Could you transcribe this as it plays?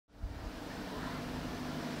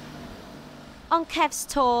On Kev's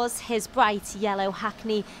tours, his bright yellow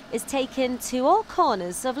Hackney is taken to all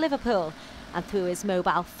corners of Liverpool, and through his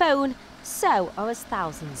mobile phone, so are his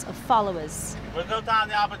thousands of followers. We'll go down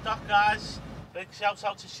the Albert Dock, guys. Big shout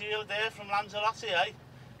out to Sheila there from Lanzarote, eh?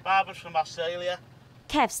 Barbara's from Australia.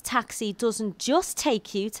 Kev's taxi doesn't just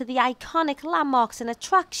take you to the iconic landmarks and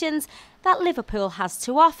attractions that Liverpool has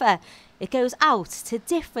to offer. It goes out to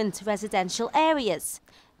different residential areas.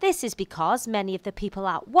 This is because many of the people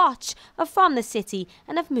at watch are from the city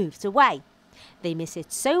and have moved away. They miss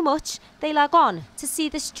it so much, they log on to see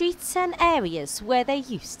the streets and areas where they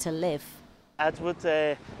used to live. Edward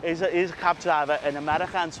is a cab driver in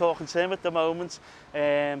America. I'm talking to him at the moment.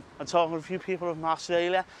 I'm talking with a few people from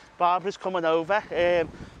Australia. Barbara's coming over.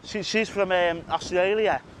 She's from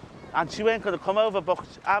Australia. And she weren't going to come over, but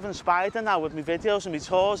I've inspired her now with my videos and my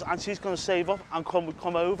tours, and she's going to save up and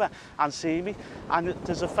come over and see me. And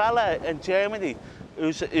there's a fella in Germany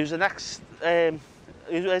who's an who's a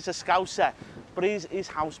Scouser, but he's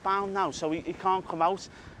housebound now, so he can't come out.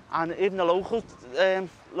 And even the local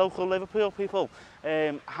Liverpool people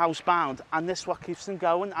housebound, and this is what keeps them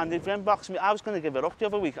going. And they've inboxed me. I was going to give it up the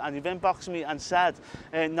other week, and they've inboxed me and said,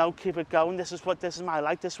 no, keep it going. This is my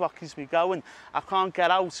life. This is what keeps me going. I can't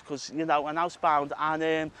get out because, you know, I'm housebound,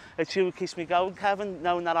 and it's you who keeps me going, Kevin,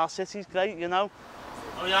 knowing that our city's great, you know.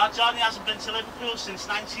 Oh yeah, John, he hasn't been to Liverpool since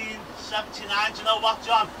 1979. Do you know what,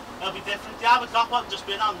 John? It'll be different. The Albert Dock hasn't just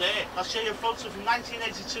been on there. I'll show you a photo from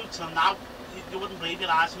 1982 till now. You wouldn't believe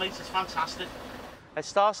your eyes, mate. It's fantastic. It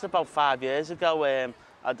started about 5 years ago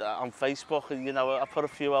on Facebook. You know, I put a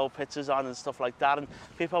few old pictures on and stuff like that, and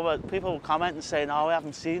people were commenting saying, "Oh, I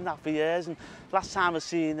haven't seen that for years." And last time I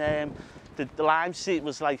seen the Lime Street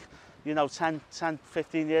was like, you know, 10,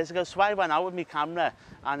 15 years ago. So I went out with my camera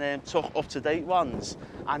and took up-to-date ones,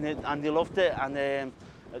 and they loved it. And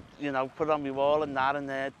you know, put it on my wall and that,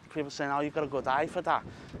 and people saying, "Oh, you've got a good eye for that."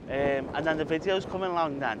 And then the videos coming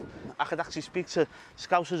along then. I could actually speak to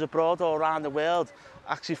Scousers abroad all around the world,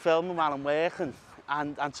 actually filming while I'm working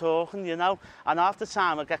and talking, you know. And half the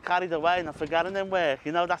time I get carried away and I forget I'm in work,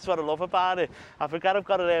 you know. That's what I love about it. I forget I've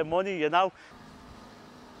got to earn money, you know.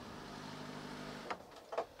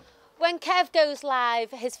 When Kev goes live,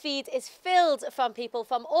 his feed is filled from people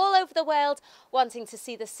from all over the world wanting to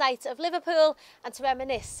see the sights of Liverpool and to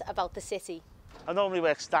reminisce about the city. I normally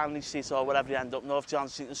work Stanley Street or wherever you end up, North John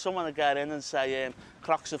Street, and someone will get in and say,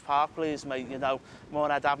 Croxteth Park, please, mate, you know,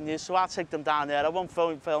 Moorhead Avenue. So I'll take them down there. I won't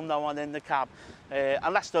film no one in the cab.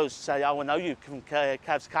 Unless those say, "Oh, I know you from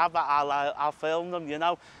Kev's cab," I'll film them, you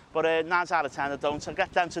know. But 9 out of 10 I don't. I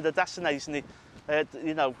get them to the destination,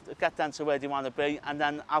 you know, get them to where they want to be, and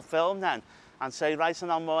then I'll film then and say, "Right, I'm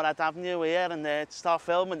on Moorhead Avenue here," and start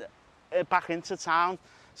filming back into town.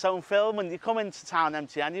 So I'm filming, you come into town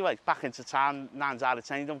empty anyway, back into town 9 out of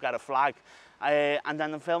 10, you don't get a flag. And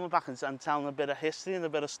then I'm filming back and telling a bit of history and a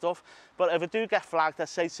bit of stuff. But if I do get flagged, I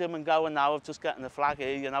say to him and go, and now I'm just getting the flag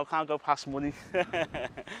here, you know, can't go past money.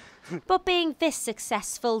 But being this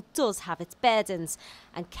successful does have its burdens,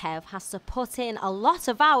 and Kev has to put in a lot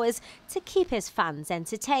of hours to keep his fans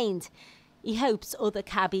entertained. He hopes other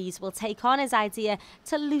cabbies will take on his idea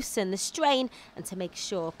to loosen the strain and to make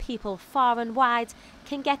sure people far and wide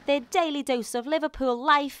can get their daily dose of Liverpool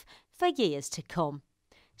life for years to come.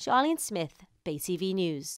 Charlene Smith, BayTV News.